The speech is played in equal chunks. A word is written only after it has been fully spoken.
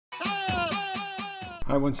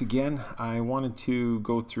Hi, once again. I wanted to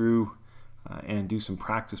go through and do some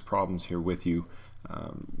practice problems here with you.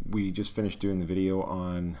 We just finished doing the video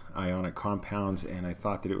on ionic compounds, and I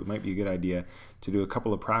thought that it might be a good idea to do a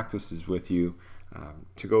couple of practices with you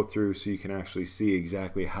to go through so you can actually see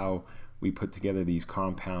exactly how we put together these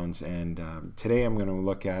compounds. And today I'm going to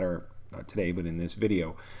look at, or not today, but in this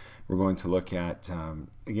video, we're going to look at,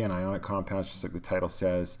 again, ionic compounds, just like the title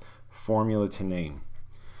says, formula to name.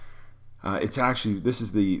 This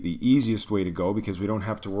is the easiest way to go because we don't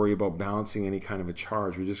have to worry about balancing any kind of a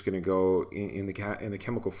charge. We're just going to go in the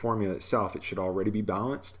chemical formula itself. It should already be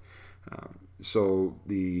balanced. So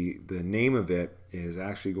the name of it is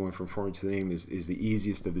actually going from formula to the name is the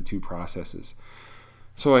easiest of the two processes.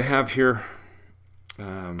 So I have here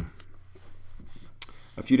a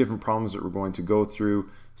few different problems that we're going to go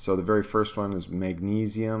through. So the very first one is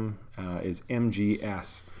magnesium is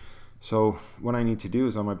MgS. So what I need to do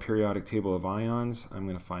is on my periodic table of ions, I'm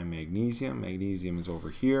going to find magnesium. Magnesium is over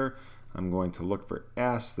here. I'm going to look for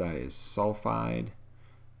S, that is sulfide.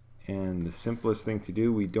 And the simplest thing to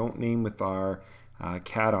do, we don't name with our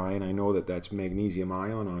cation. I know that that's magnesium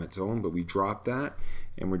ion on its own, but we drop that.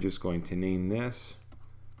 And we're just going to name this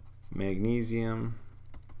magnesium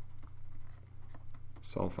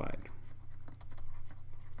sulfide.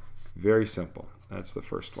 Very simple. That's the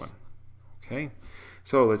first one. Okay.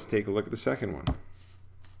 So let's take a look at the second one.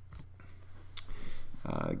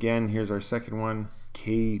 Again, here's our second one,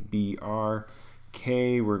 KBr.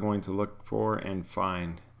 K we're going to look for and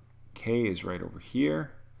find. K is right over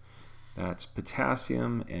here. That's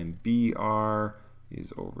potassium, and Br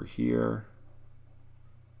is over here.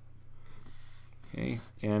 Okay,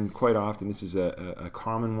 and quite often this is a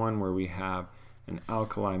common one where we have an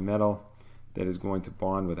alkali metal that is going to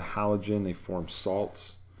bond with a halogen. They form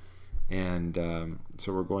salts. And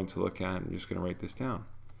so we're going to look at, I'm just going to write this down,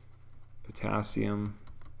 potassium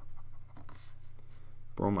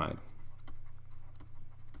bromide.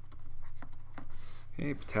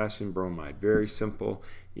 Okay, potassium bromide. Very simple,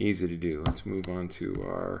 easy to do. Let's move on to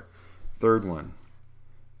our third one,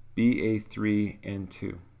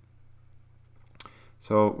 Ba3N2.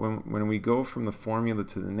 So when we go from the formula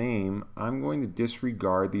to the name, I'm going to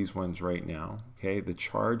disregard these ones right now. Okay, the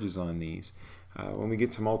charge is on these. When we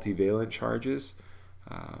get to multivalent charges,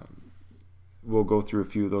 we'll go through a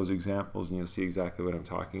few of those examples and you'll see exactly what I'm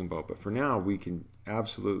talking about. But for now, we can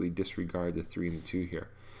absolutely disregard the 3 and the 2 here.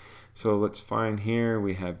 So let's find here,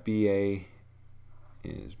 we have Ba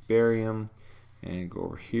is barium, and go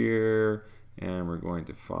over here, and we're going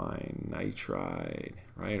to find nitride,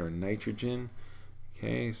 right, or nitrogen.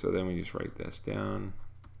 Okay, so then we just write this down,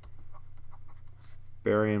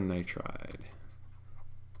 barium nitride.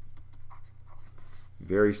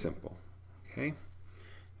 Very simple. Okay,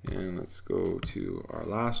 and let's go to our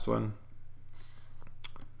last one,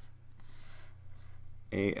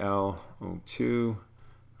 AlO2.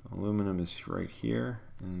 Aluminum is right here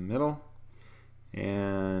in the middle,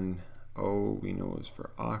 and O we know is for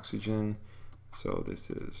oxygen, so this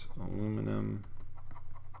is aluminum.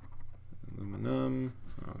 I'm going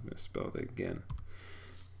to spell that again.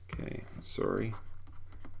 Okay, sorry.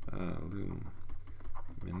 Aluminum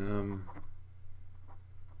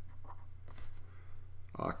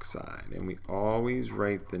oxide, and we always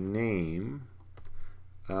write the name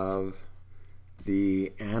of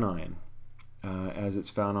the anion as it's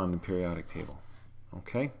found on the periodic table.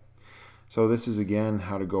 Okay, so this is again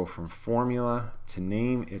how to go from formula to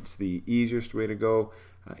name. It's the easiest way to go.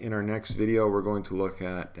 In our next video, we're going to look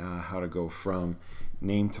at how to go from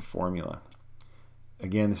name to formula.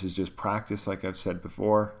 Again, this is just practice, like I've said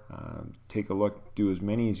before. Take a look, do as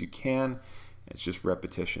many as you can. It's just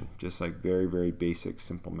repetition, just like very, very basic,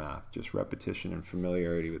 simple math, just repetition and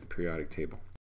familiarity with the periodic table.